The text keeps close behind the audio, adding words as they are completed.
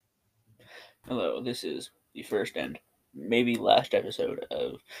Hello, this is the first and maybe last episode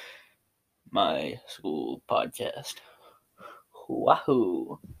of my school podcast.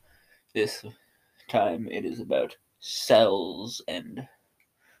 Wahoo! This time it is about cells and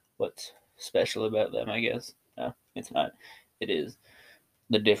what's special about them, I guess. No, it's not. It is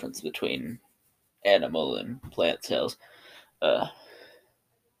the difference between animal and plant cells. Uh,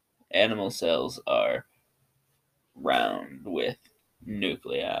 Animal cells are round with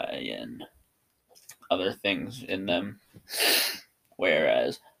nuclei and other things in them,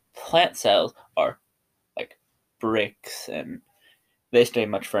 whereas plant cells are like bricks and they stay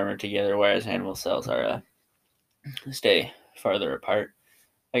much firmer together, whereas animal cells are stay farther apart,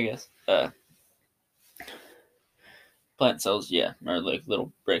 I guess. Plant cells, yeah, are like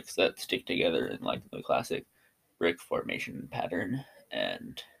little bricks that stick together in like the classic brick formation pattern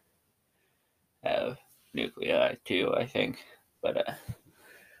and have nuclei too, I think. But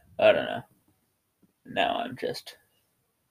I don't know. Now I'm just